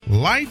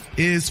Life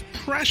is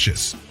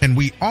precious, and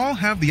we all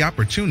have the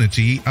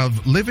opportunity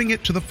of living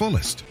it to the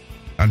fullest.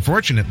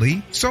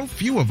 Unfortunately, so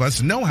few of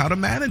us know how to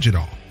manage it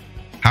all.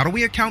 How do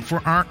we account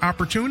for our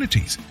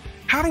opportunities?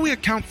 How do we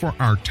account for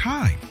our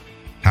time?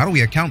 How do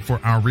we account for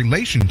our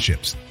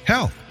relationships,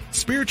 health,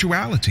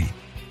 spirituality,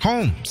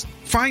 homes,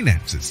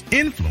 finances,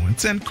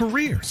 influence, and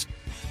careers?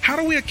 How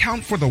do we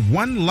account for the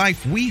one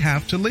life we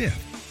have to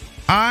live?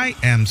 I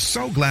am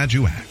so glad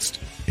you asked.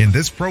 In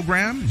this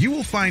program, you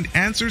will find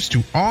answers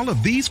to all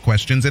of these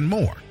questions and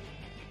more.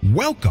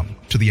 Welcome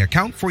to the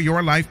Account for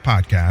Your Life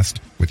podcast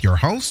with your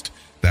host,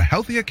 the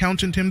healthy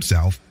accountant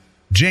himself,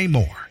 Jay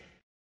Moore.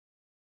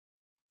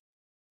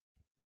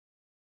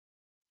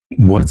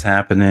 What's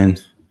happening?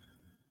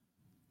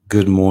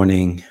 Good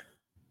morning.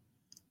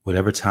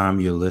 Whatever time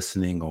you're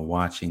listening or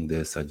watching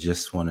this, I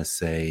just want to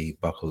say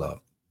buckle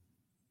up.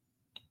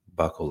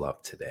 Buckle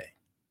up today.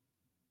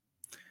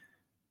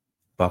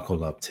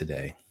 Buckle up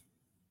today.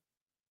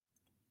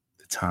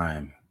 The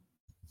time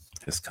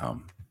has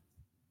come.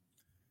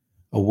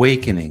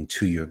 Awakening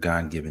to your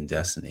God-given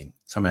destiny.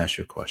 So I'm going to ask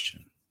you a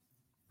question.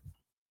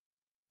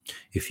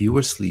 If you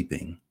were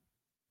sleeping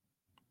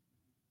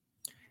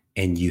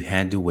and you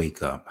had to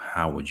wake up,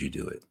 how would you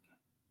do it?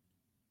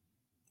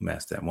 Let me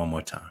ask that one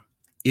more time.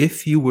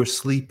 If you were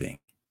sleeping,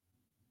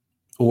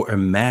 or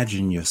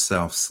imagine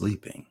yourself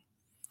sleeping,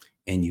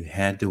 and you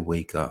had to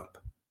wake up,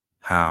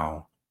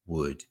 how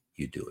would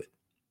you do it?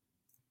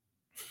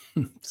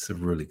 It's a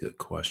really good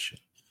question.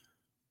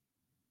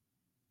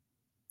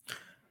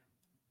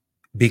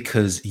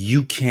 Because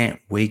you can't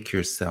wake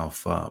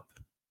yourself up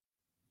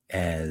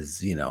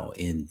as,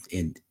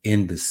 in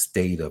the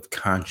state of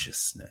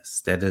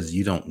consciousness. That is,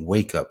 you don't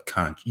wake up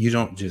you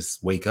don't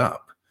just wake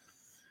up.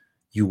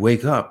 You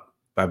wake up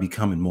by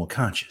becoming more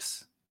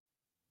conscious.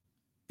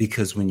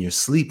 Because when you're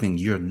sleeping,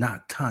 you're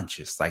not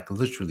conscious. Like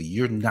literally,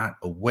 you're not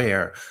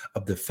aware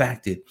of the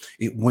fact that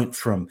it went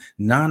from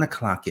 9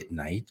 o'clock at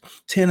night,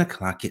 10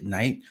 o'clock at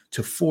night,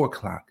 to 4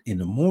 o'clock in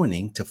the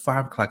morning, to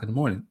 5 o'clock in the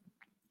morning.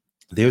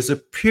 There's a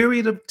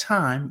period of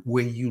time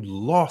where you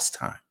lost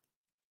time.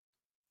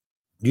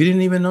 You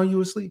didn't even know you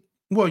were asleep.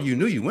 Well, you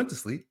knew you went to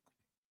sleep,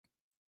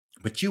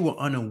 but you were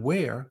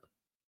unaware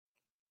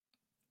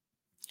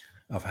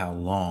of how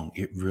long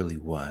it really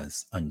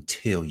was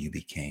until you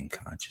became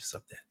conscious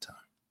of that time.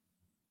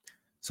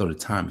 So the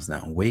time is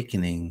now.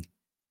 Awakening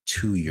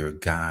to your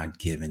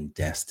God-given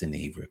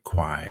destiny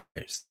requires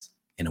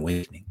an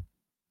awakening.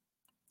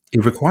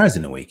 It requires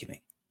an awakening.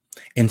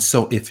 And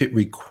so if it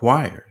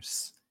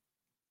requires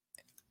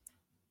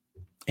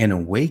an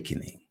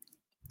awakening,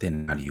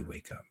 then how do you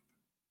wake up?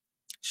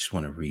 Just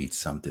want to read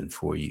something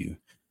for you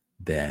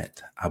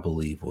that I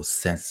believe will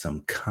set some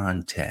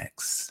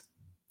context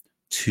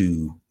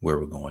to where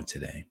we're going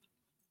today.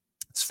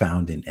 It's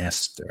found in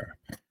Esther,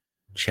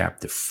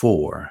 chapter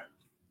 4.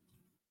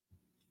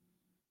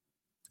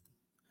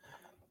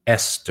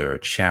 Esther,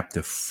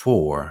 chapter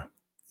 4,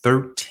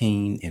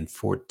 13 and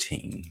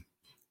 14.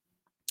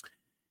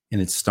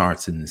 And it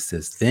starts and it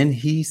says, Then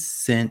he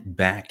sent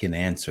back an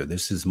answer.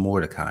 This is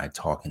Mordecai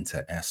talking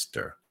to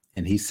Esther.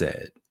 And he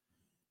said,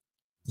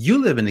 You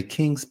live in the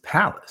king's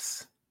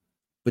palace,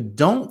 but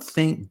don't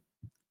think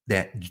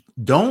that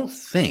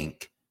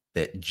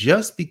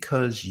just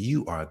because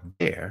you are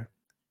there,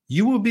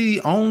 you will be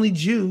the only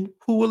Jew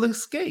who will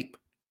escape.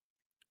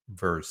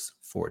 Verse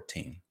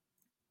 14.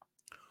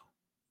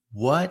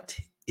 What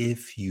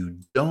if you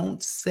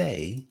don't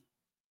say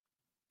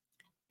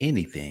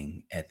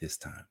anything at this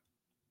time?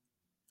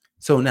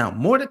 So now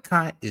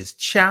Mordecai is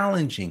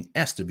challenging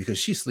Esther because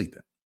she's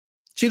sleeping.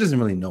 She doesn't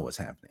really know what's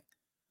happening.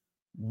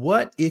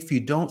 What if you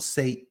don't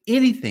say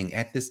anything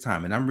at this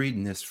time? And I'm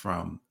reading this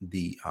from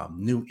the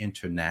New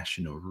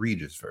International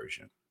Reader's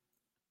Version.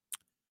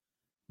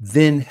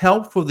 Then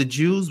help for the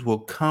Jews will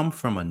come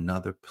from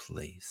another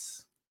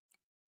place.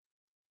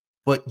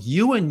 But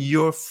you and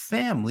your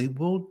family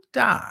will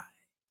die.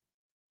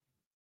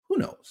 Who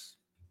knows?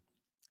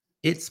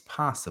 It's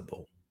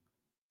possible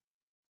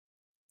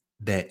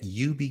that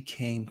you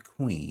became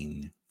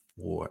queen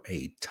for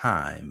a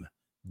time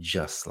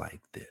just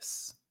like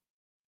this.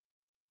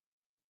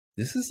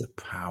 This is a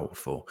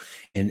powerful,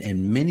 and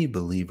many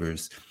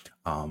believers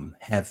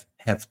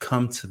have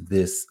come to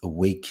this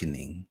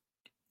awakening.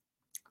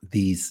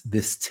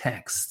 This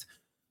text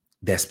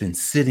that's been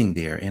sitting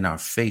there in our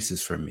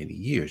faces for many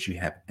years. You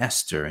have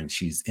Esther, and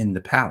she's in the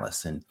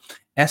palace, and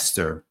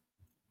Esther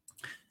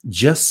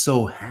just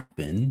so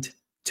happened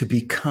to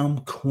become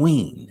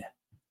queen.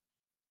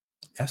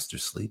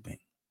 Esther's sleeping.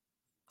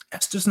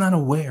 Esther's not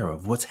aware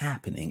of what's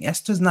happening.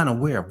 Esther's not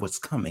aware of what's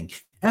coming.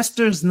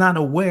 Esther's not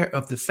aware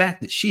of the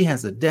fact that she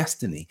has a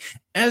destiny.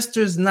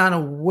 Esther's not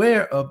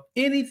aware of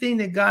anything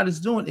that God is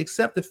doing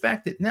except the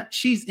fact that now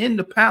she's in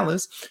the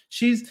palace.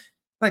 She's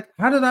like,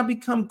 how did I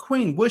become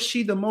queen? Was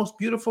she the most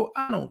beautiful?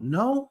 I don't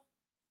know.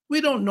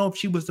 We don't know if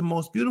she was the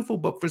most beautiful,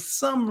 but for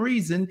some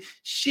reason,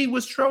 she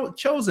was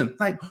chosen.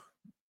 Like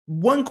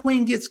one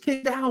queen gets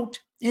kicked out,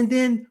 and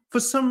then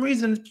for some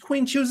reason, the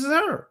queen chooses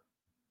her.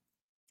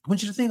 I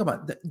want you to think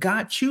about that.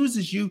 God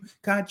chooses you.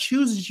 God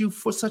chooses you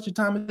for such a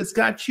time as this.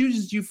 God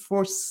chooses you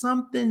for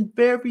something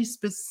very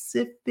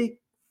specific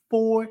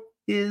for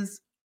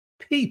his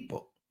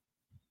people.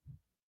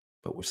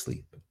 But we're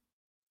asleep.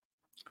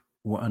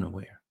 We're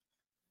unaware.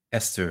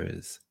 Esther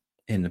is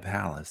in the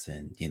palace,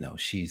 and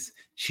she's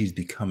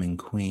becoming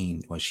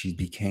queen, or she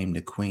became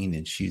the queen,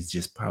 and she's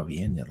just probably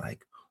in there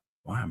like,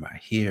 why am I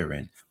here?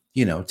 And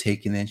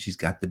taking in, she's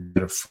got the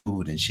better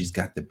food, and she's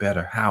got the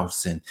better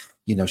house, and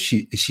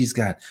she's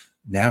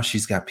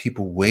got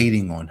people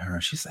waiting on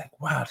her. She's like,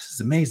 wow, this is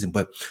amazing.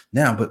 But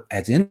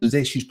at the end of the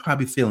day, she's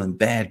probably feeling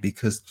bad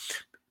because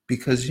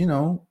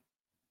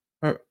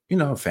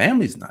her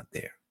family's not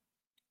there,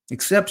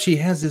 except she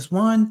has this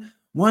one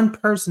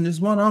person, this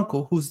one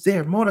uncle who's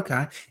there,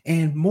 Mordecai,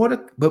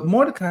 but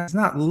Mordecai is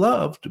not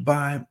loved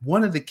by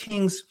one of the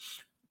king's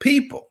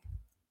people.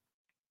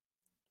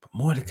 But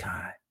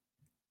Mordecai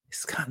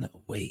is kind of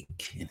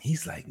awake, and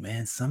he's like,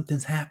 man,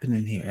 something's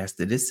happening here,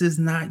 Esther. This is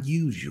not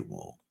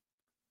usual.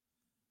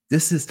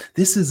 This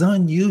is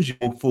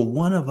unusual for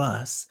one of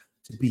us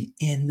to be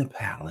in the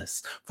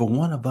palace, for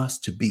one of us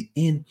to be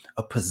in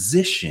a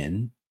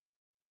position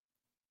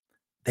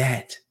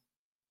that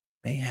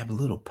may have a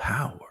little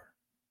power.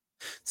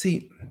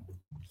 See,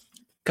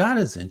 God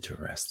is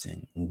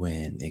interesting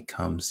when it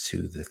comes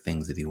to the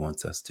things that he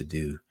wants us to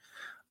do,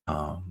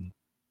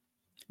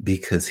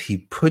 because he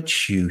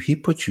puts you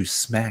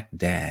smack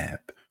dab,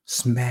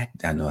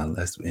 I know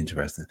that's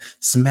interesting,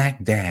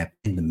 smack dab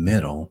in the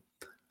middle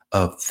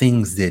of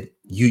things that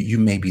you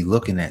may be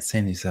looking at,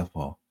 saying to yourself,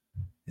 well,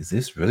 is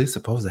this really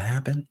supposed to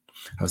happen?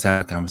 I was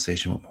having a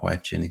conversation with my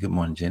wife, Jenny. Good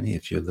morning, Jenny,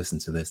 if you're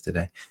listening to this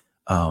today.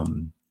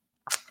 Having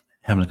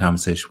a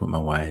conversation with my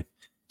wife,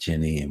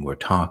 Jenny, and we're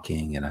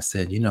talking, and I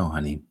said,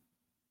 honey,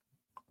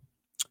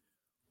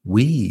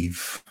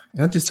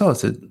 I just told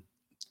us that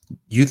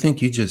you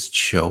think you just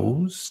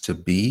chose to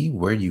be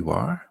where you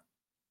are?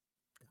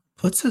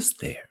 Puts us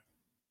there.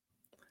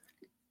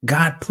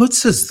 God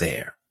puts us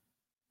there.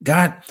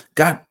 God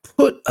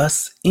put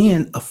us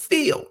in a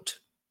field.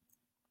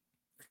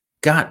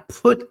 God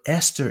put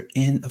Esther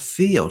in a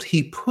field.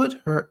 He put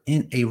her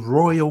in a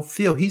royal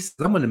field. He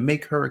said, I'm going to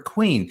make her a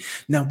queen.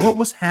 Now, what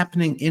was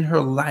happening in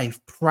her life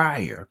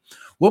prior?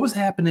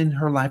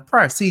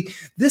 See,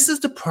 this is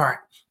the part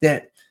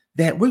that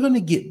we're going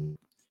to get.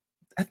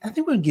 I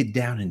think we're going to get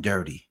down and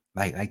dirty,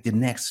 like the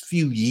next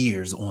few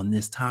years on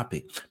this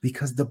topic,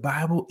 because the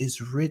Bible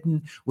is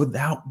written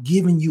without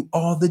giving you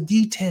all the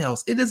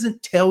details. It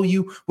doesn't tell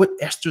you what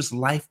Esther's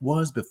life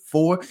was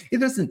before. It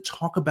doesn't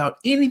talk about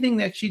anything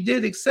that she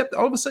did, except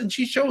all of a sudden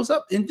she shows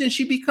up and then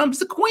she becomes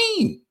the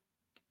queen.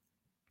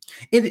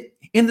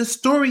 And the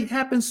story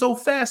happens so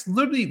fast.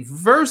 Literally,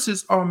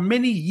 verses are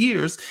many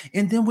years,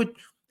 and then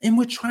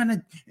we're trying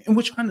to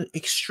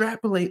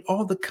extrapolate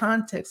all the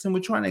context, and we're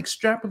trying to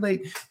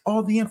extrapolate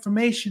all the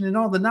information and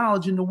all the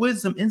knowledge and the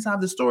wisdom inside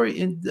the story.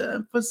 And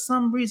for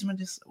some reason,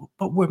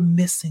 but we're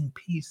missing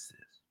pieces.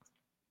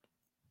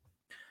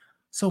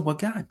 So what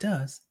God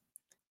does,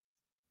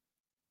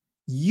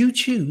 you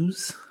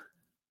choose.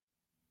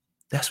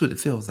 That's what it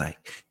feels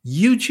like.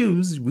 You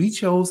choose. We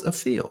chose a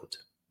field.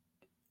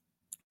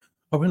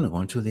 Or we're going to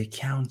go into the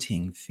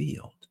accounting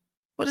field.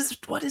 What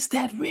is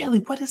that really?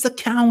 What is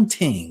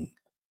accounting?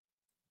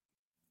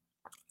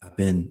 I've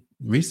been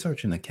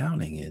researching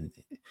accounting, and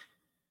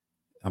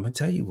I'm going to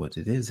tell you what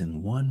it is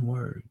in one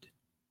word.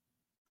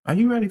 Are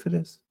you ready for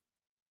this?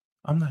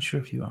 I'm not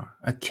sure if you are.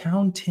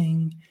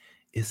 Accounting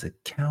is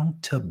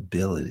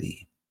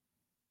accountability.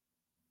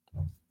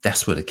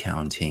 That's what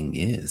accounting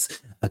is.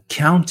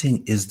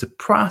 Accounting is the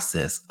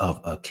process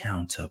of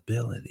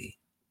accountability.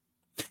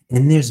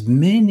 And there's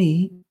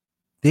many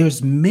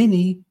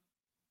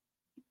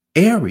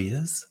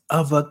areas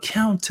of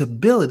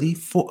accountability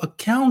for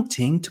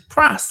accounting to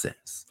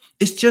process.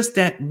 It's just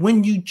that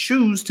when you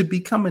choose to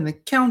become an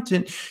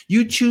accountant,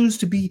 you choose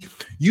to be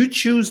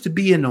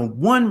in a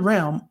one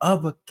realm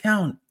of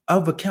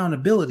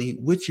accountability,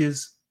 which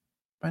is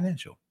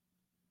financial,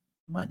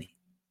 money.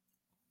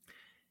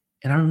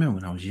 And I remember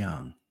when I was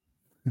young,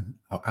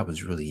 I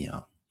was really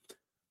young.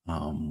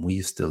 We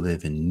used to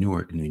live in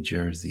Newark, New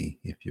Jersey,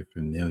 if you're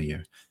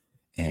familiar.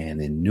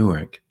 And in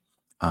Newark,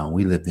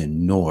 we lived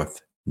in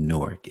North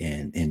Newark,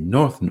 and in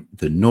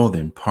the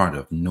northern part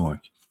of Newark,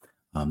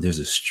 there's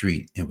a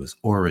street. It was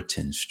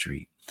Oraton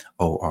Street,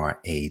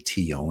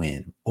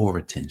 Oraton,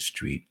 Oraton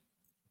Street,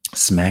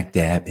 smack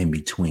dab in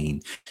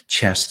between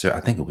Chester. I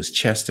think it was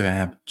Chester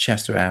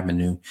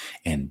Avenue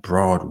and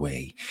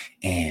Broadway.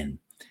 And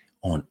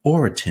on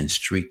Oraton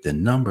Street, the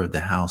number of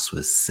the house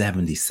was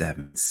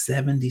 77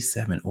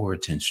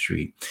 Oraton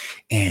Street,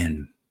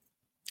 and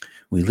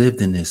we lived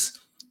in this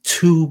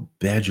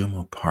 2-bedroom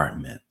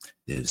apartment.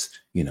 There's,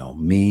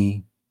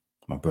 me,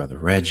 my brother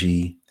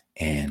Reggie,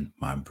 and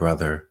my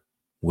brother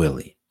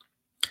Willie,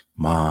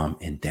 mom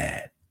and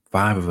dad,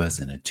 5 of us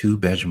in a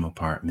 2-bedroom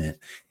apartment.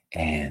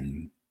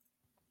 And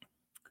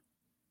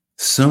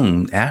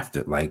soon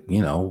after,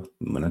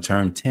 when I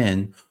turned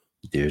 10,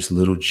 There's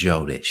little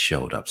Joe that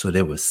showed up. So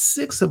there were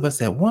 6 of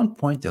us at one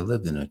point that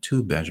lived in a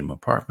 2-bedroom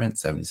apartment,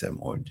 77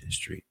 Origin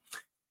Street.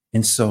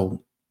 And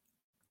so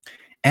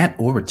at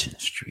Origin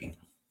Street,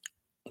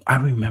 I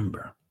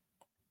remember,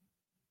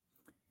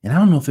 and I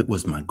don't know if it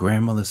was my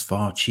grandmother's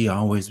fault. She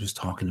always was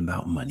talking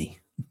about money.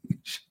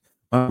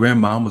 My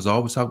grandmom was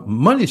always talking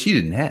money she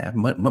didn't have,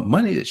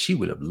 money that she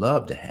would have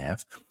loved to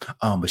have.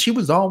 But she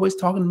was always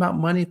talking about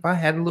money. If I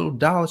had a little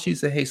dollar, she'd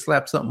say, "Hey,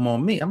 slap something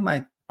on me." I'm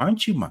like,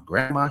 "Aren't you my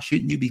grandma?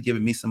 Shouldn't you be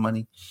giving me some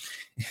money?"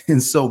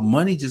 And so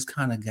money just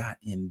kind of got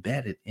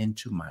embedded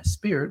into my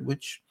spirit,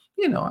 which,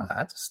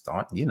 I just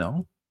thought,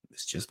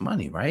 it's just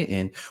money, right?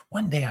 And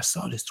one day I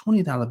saw this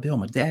 $20 bill.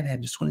 My dad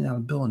had this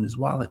 $20 bill in his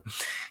wallet.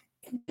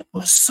 And it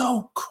was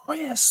so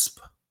crisp.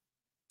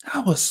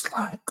 I was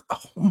like,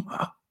 oh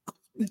my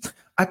goodness.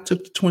 I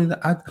took the 20.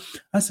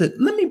 I said,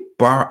 let me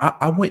borrow.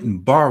 I went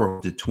and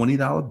borrowed the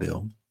 $20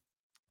 bill,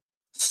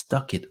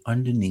 stuck it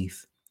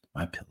underneath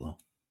my pillow,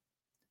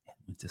 and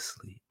went to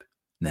sleep.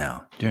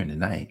 Now, during the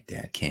night,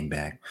 Dad came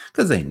back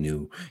because they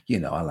knew,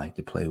 I like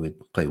to play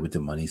with the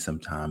money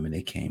sometime, and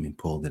they came and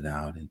pulled it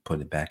out and put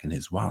it back in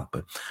his wallet.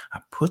 But I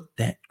put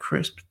that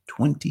crisp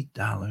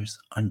 $20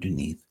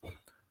 underneath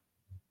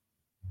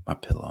my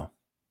pillow,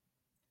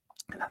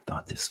 and I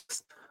thought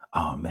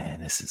oh man,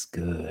 this is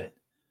good,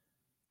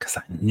 because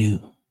I knew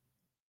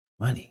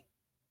money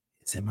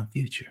is in my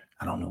future.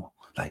 I don't know.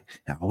 Like,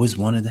 I always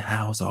wanted the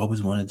house, I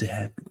always wanted to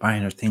have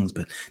finer things,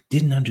 but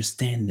didn't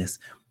understand this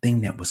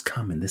thing that was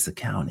coming, this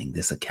accounting,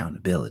 this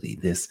accountability,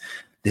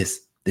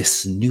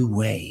 this new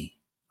way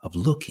of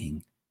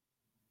looking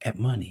at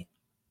money.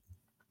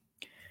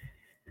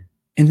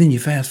 And then you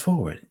fast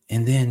forward,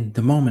 and then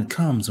the moment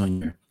comes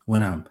when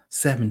I'm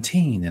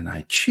 17 and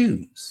I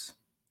choose,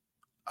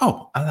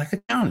 oh, I like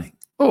accounting.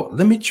 Oh,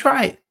 let me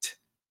try it.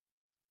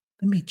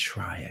 Let me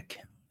try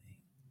accounting.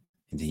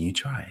 And then you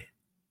try it.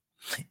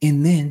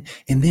 And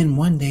then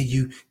one day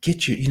you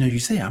get you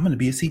say, I'm going to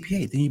be a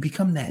CPA. Then you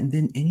become that.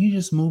 And you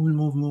just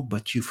move,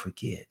 but you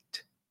forget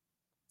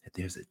that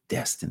there's a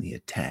destiny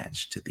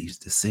attached to these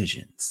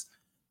decisions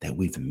that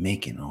we've been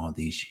making all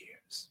these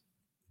years.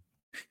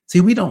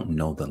 See, we don't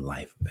know the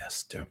life of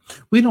Esther.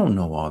 We don't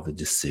know all the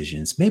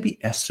decisions. Maybe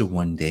Esther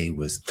one day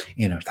was,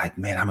 like,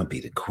 man, I'm going to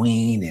be the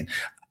queen and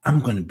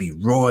I'm going to be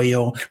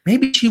royal.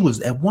 Maybe she was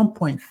at one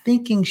point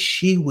thinking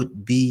she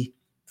would be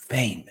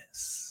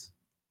famous.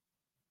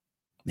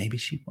 Maybe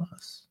she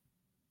was.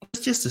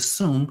 Let's just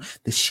assume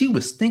that she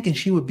was thinking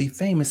she would be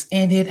famous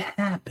and it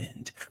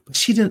happened. But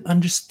she didn't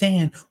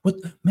understand I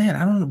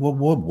don't know,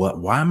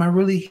 why am I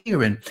really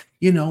here? And,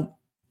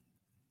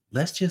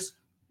 let's just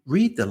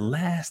read that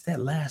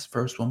last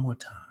verse one more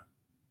time.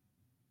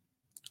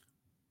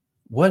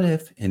 What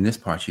if, in this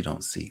part you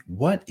don't see,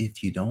 what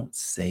if you don't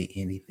say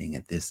anything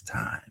at this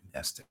time,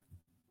 Esther?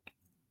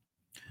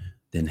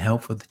 Then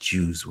help for the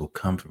Jews will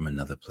come from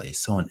another place.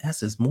 So in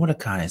essence,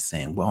 Mordecai is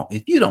saying, well,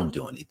 if you don't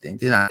do anything,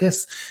 then I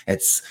guess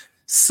it's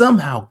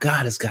somehow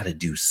God has got to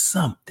do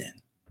something,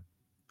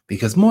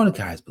 because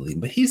Mordecai is believing.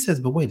 But he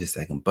says, but wait a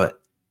second,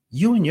 but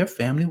you and your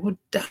family will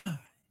die.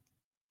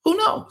 Who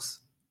knows?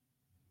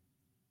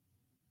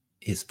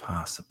 It's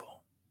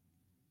possible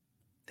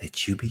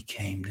that you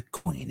became the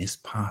queen. It's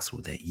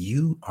possible that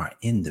you are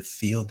in the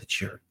field that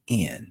you're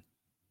in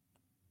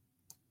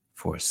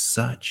for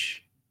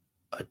such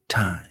a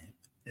time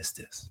as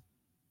this.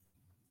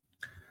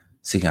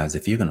 See, guys,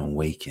 if you're going to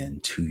awaken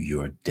to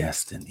your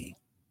destiny,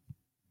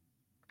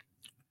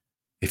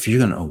 if you're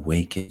going to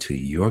awaken to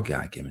your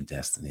God-given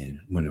destiny, and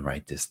I'm going to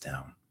write this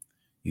down,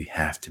 you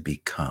have to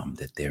become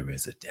that there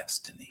is a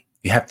destiny.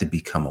 You have to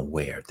become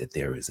aware that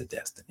there is a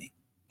destiny.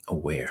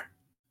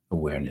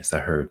 Awareness. I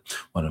heard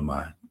one of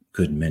my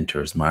good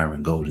mentors,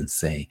 Myron Golden,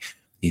 say,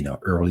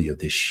 earlier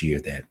this year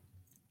that,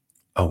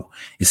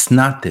 it's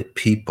not that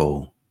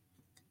people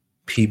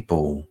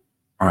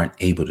aren't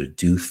able to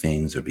do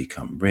things or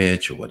become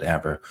rich or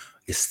whatever.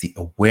 It's the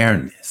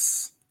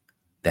awareness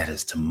that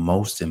is the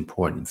most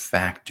important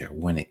factor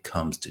when it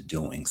comes to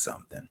doing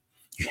something.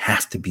 You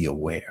have to be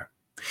aware.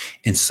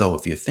 And so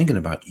if you're thinking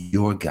about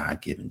your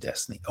God-given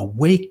destiny,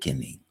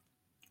 awakening,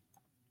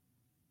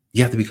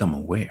 you have to become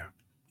aware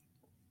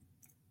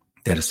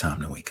that it's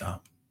time to wake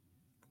up.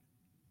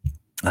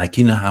 Like,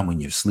 how when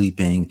you're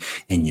sleeping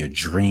and you're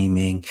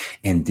dreaming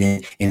and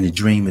the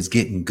dream is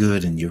getting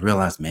good and you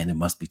realize, man, it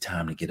must be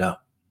time to get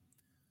up.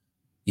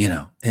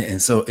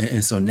 And so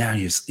now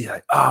you're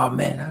like, oh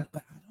man, I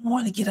don't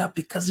want to get up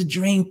because the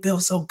dream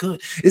feels so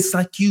good. It's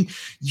like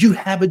you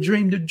have a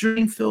dream. The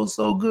dream feels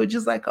so good.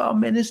 Just like, oh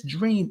man, this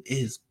dream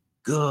is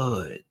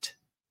good.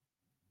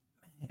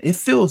 It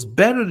feels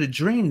better to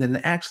dream than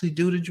to actually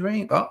do the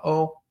dream.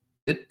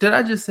 Did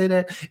I just say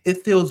that?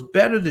 It feels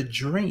better to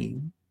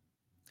dream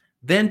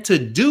than to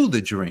do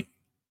the dream.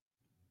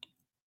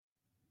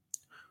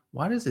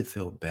 Why does it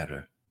feel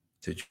better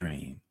to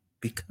dream?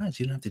 Because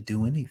you don't have to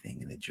do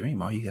anything in a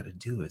dream. All you got to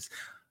do is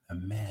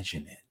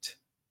imagine it.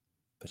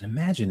 But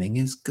imagining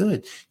is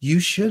good. You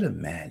should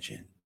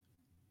imagine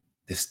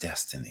this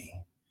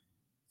destiny.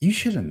 You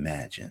should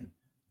imagine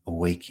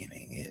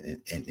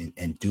awakening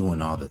and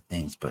doing all the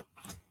things. But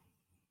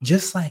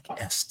just like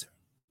Esther,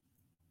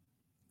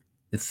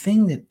 the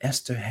thing that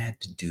Esther had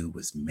to do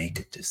was make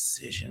a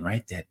decision.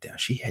 Write that down.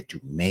 She had to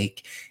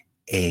make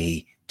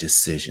a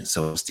decision.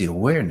 So it's the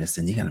awareness,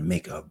 and you're going to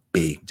make a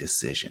big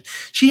decision.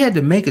 She had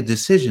to make a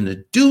decision to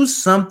do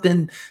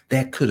something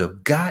that could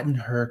have gotten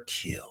her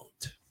killed.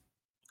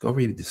 Go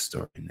read the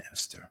story in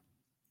Esther.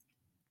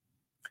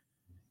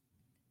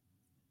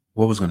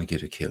 What was going to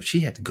get her killed?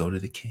 She had to go to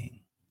the king.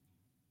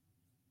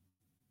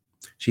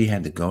 She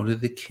had to go to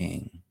the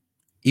king.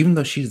 Even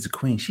though she's the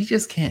queen, she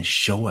just can't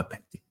show up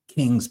at the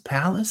king's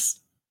palace.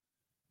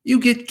 You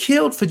get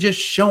killed for just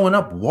showing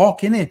up,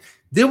 walking in.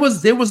 There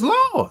was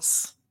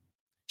laws.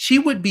 She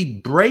would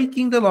be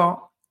breaking the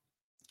law.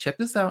 Check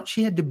this out.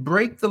 She had to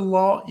break the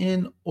law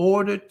in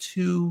order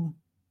to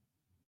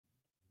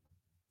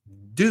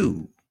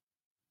do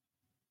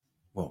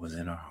what was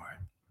in her heart.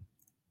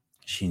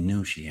 She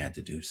knew she had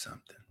to do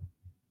something.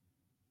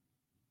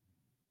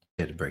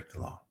 She had to break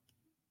the law.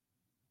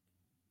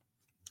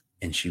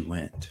 And she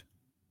went.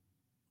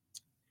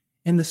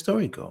 And the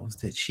story goes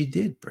that she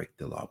did break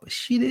the law, but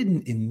she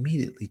didn't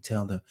immediately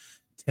tell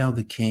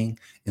the king.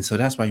 And so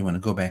that's why you want to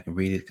go back and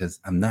read it,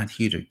 because I'm not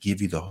here to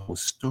give you the whole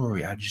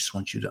story. I just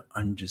want you to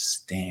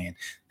understand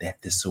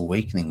that this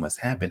awakening must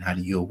happen. How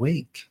do you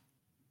awake?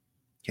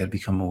 You got to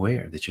become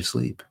aware that you're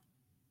asleep.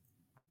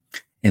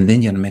 And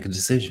then you got to make a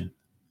decision,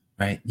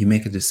 right? You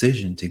make a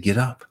decision to get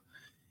up.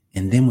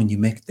 And then when you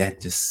make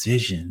that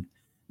decision,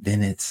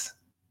 then it's,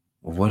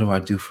 well, what do I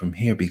do from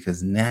here?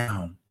 Because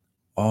now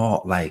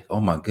all like, oh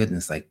my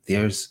goodness, like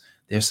there's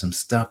some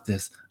stuff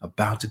that's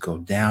about to go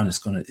down. It's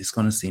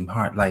gonna seem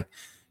hard. Like,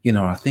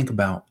 I think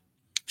about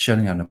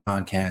shutting down the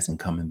podcast and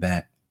coming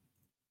back.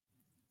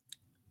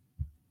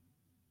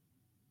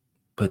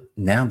 But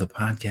now the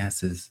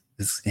podcast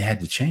it had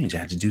to change. I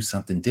had to do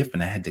something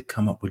different. I had to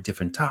come up with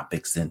different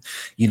topics. And,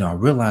 I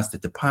realized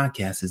that the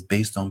podcast is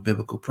based on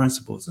biblical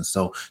principles. And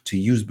so to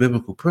use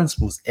biblical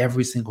principles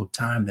every single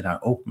time that I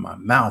open my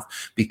mouth,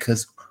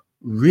 because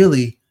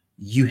really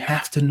you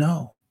have to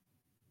know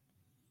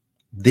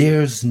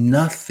there's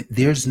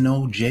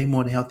no Jay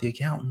Moore, the Healthy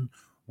Accountant,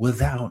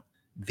 without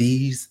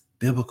these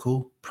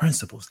biblical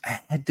principles.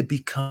 I had to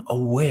become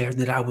aware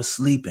that I was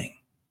sleeping.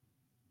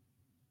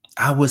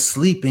 I was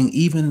sleeping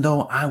even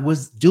though I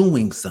was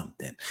doing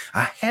something.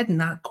 I had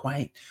not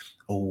quite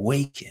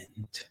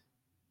awakened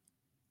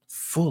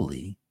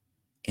fully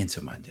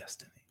into my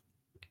destiny.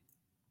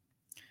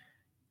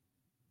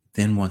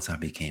 Then once I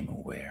became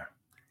aware,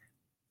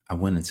 I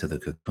went into the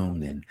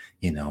cocoon, and,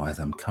 as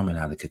I'm coming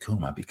out of the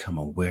cocoon, I become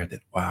aware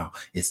that, wow,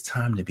 it's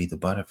time to be the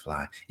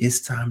butterfly.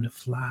 It's time to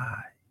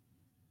fly.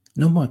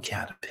 No more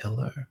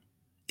caterpillar.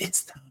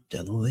 It's time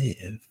to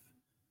live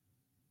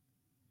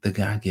the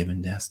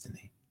God-given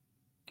destiny.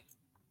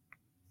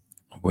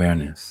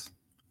 Awareness,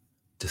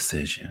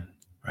 decision,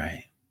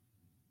 right?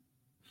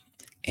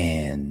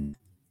 And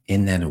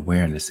in that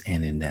awareness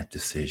and in that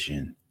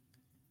decision,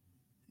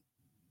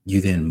 you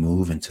then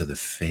move into the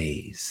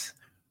phase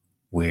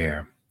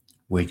where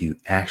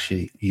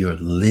you're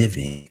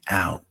living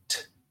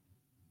out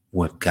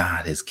what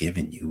God has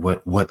given you,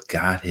 what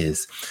God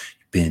has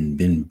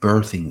been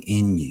birthing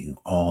in you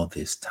all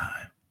this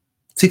time.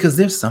 See, because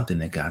there's something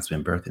that God's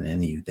been birthing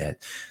in you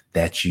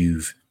that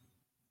you've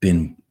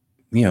been,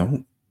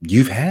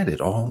 you've had it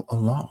all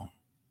along.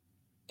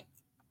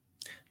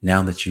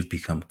 Now that you've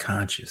become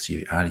conscious,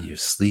 you're out of your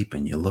sleep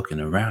and you're looking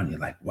around, you're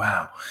like,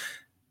 wow,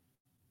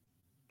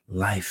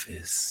 life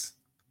is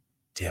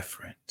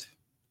different.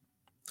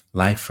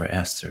 Life for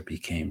Esther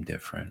became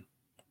different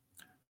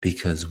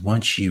because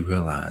once she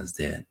realized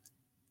that,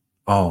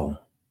 oh,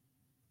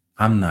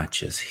 I'm not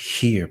just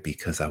here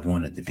because I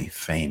wanted to be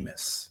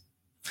famous.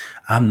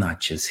 I'm not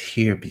just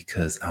here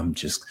because I'm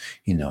just,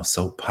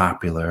 so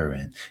popular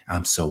and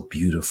I'm so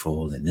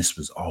beautiful. And this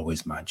was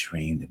always my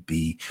dream to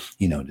be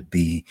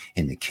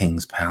in the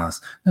king's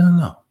palace.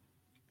 No.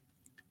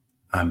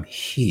 I'm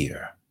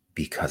here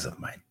because of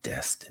my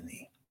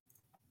destiny.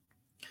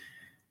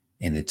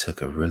 And it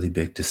took a really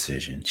big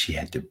decision. She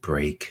had to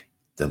break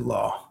the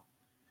law.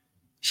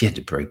 She had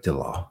to break the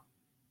law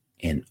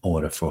in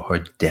order for her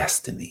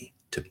destiny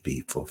to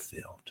be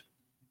fulfilled.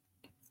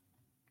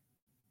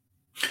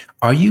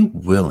 Are you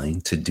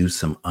willing to do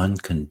some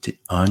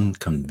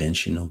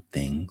unconventional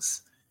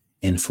things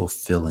in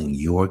fulfilling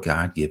your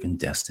God-given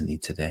destiny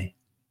today?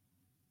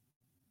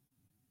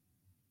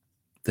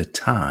 The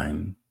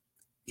time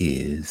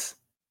is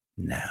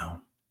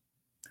now.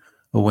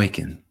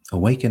 Awaken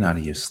out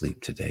of your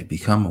sleep today.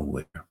 Become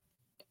aware.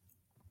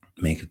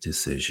 Make a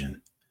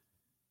decision.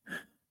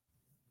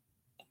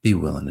 Be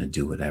willing to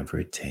do whatever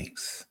it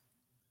takes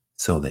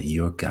so that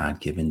your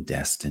God-given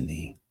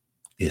destiny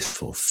is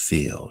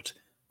fulfilled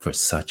for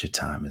such a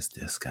time as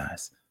this,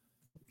 guys.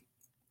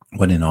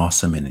 What an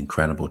awesome and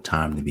incredible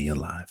time to be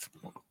alive.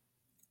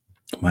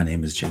 My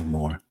name is Jay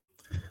Moore.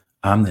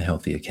 I'm the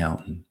Healthy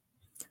Accountant.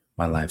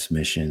 My life's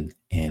mission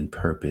and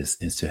purpose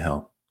is to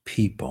help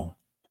people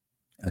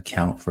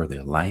account for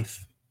their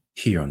life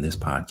here on this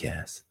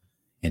podcast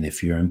And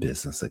if you're in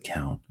business,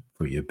 account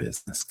for your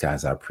business.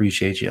 Guys, I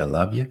appreciate you. I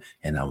love you.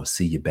 And I will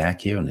see you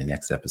back here on the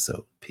next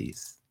episode.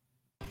 Peace.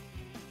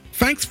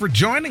 Thanks for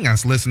joining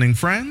us, listening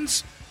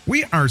friends.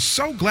 We are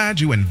so glad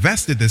you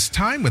invested this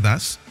time with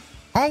us.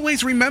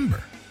 Always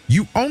remember,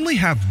 you only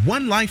have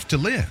one life to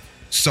live,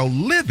 so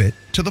live it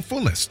to the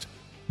fullest.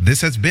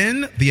 This has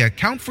been the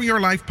Account for Your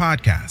Life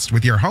podcast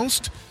with your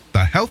host,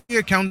 the healthy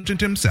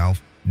accountant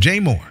himself, Jay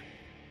Moore.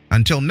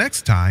 Until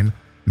next time,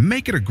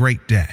 make it a great day.